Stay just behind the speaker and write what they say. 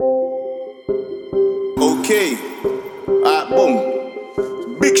Okay.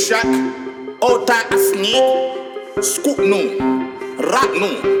 Boom. Big Shaq. Old tight a snake. Scoop no. Rat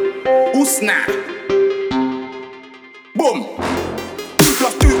no. Usna. Boom.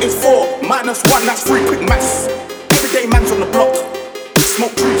 2+2 is 4. -1, that's 3. Quick maths. Everyday man's on the block.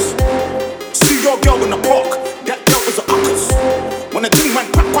 Smoke trees. See your girl in the park. That girl was a uckers. When the team went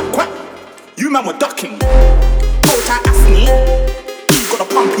quack, quack, quack, you man were ducking. Old tight a snake. He's got a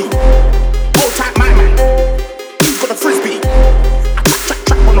pumpy. Hold tight, my man. He's got a frisbee.